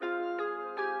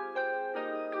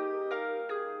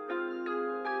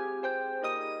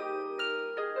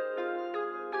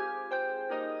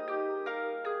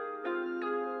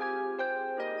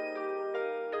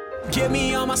Give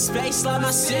me all my space like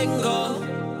my single.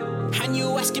 And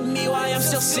you asking me why I'm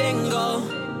still single.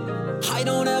 I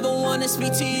don't ever wanna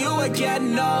speak to you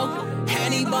again, no.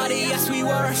 Anybody else, we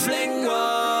were a fling,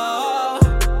 whoa.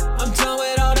 I'm done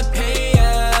with all the pain,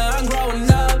 yeah, I'm growing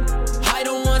up. I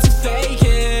don't want to fake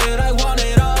it, I want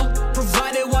it all.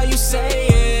 Provided what you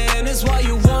saying is what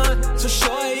you want. So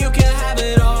sure you can have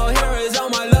it all, here is all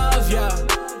my love, yeah.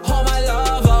 All my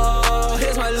love, oh,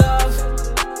 here's my love.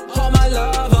 All my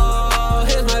love, oh,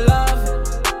 here's my love.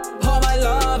 All my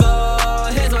love,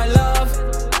 oh, here's my love.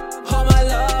 All my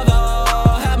love,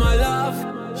 oh, have my love.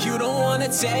 You don't wanna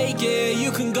take it,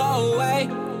 you can go away.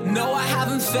 No, I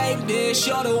haven't faked this,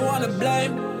 you're the one to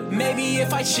blame. Maybe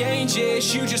if I change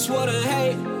it, you just wouldn't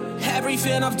hate.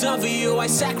 Everything I've done for you, I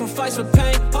sacrificed for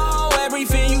pain. Oh,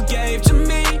 everything you gave to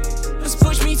me has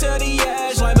pushed me to the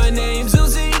edge like my name's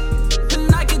Uzi.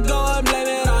 And I could go and blame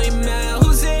it on your man,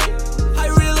 who's it? I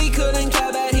really couldn't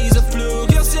care that he's a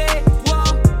fluke, you'll see.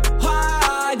 Whoa,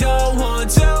 I don't want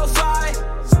to fight.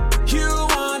 You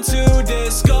want to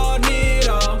discard me,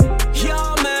 though.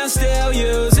 Your man still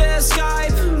uses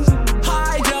Skype.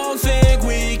 I don't think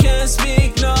we can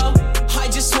speak, no. I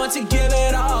just want to give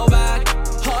it all back.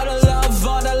 All the love,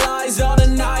 all the lies, all the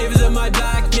knives in my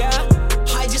back, yeah.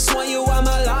 I just want you out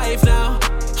my life now.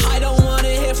 I don't want to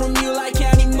hear from you like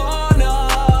anymore,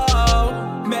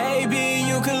 no. Maybe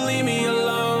you could leave me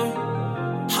alone.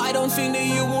 I don't think that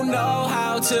you will know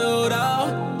how to,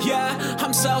 though. Yeah,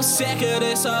 I'm so sick of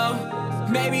this, oh.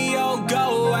 Maybe you'll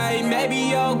go away, maybe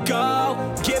you'll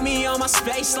go. Give me all my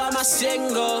space like my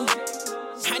single.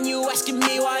 And you asking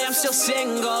me why I'm still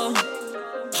single.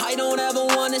 I don't ever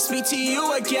wanna speak to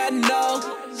you again,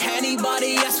 no.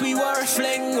 Anybody else, we were a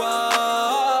fling,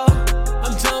 whoa.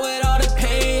 I'm done with all the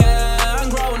pain, yeah, I'm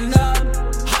growing up.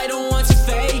 I don't want to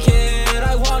fake it,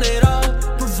 I want it all.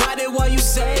 Provided what you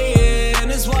saying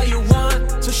is what you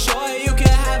want. So sure you can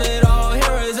have it all,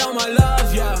 here is all my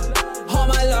love, yeah. All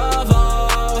my love,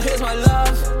 oh, here's my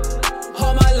love.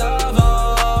 All my love,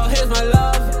 oh, here's my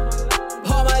love.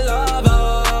 All my love,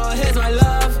 oh, here's my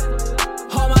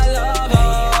love. All my love,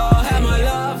 oh, have my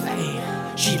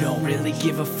love. She don't really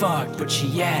give a fuck, but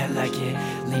she act like it.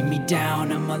 Lay me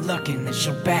down on my luck and then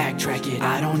she'll backtrack it.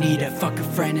 I don't need a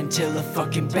fucking friend until a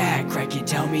fucking back crack it.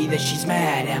 Tell me that she's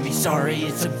mad at me, sorry,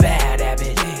 it's a bad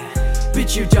habit.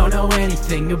 Bitch, you don't know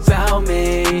anything about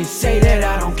me. Say that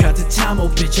I don't got the time, oh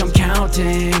bitch, I'm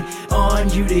counting on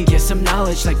you to get some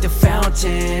knowledge like the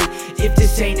fountain. If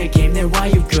this ain't a game, then why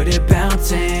you good at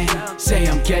bouncing? Say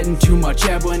I'm getting too much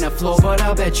air when I flow, but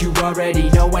I'll bet you already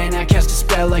know when I cast a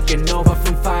spell like a nova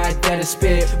from fire that I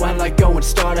spit. While I go and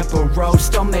start up a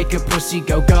roast, I'll make a pussy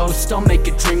go ghost, I'll make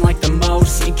it dream like the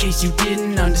most. In case you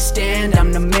didn't understand,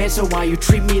 I'm the man, so why you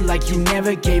treat me like you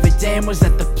never gave a damn? Was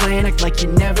that the plan? Act like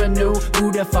you never knew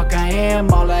who the fuck I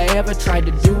am. All I ever tried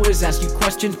to do is ask you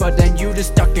questions, but then you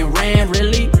just stuck and ran,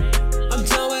 really?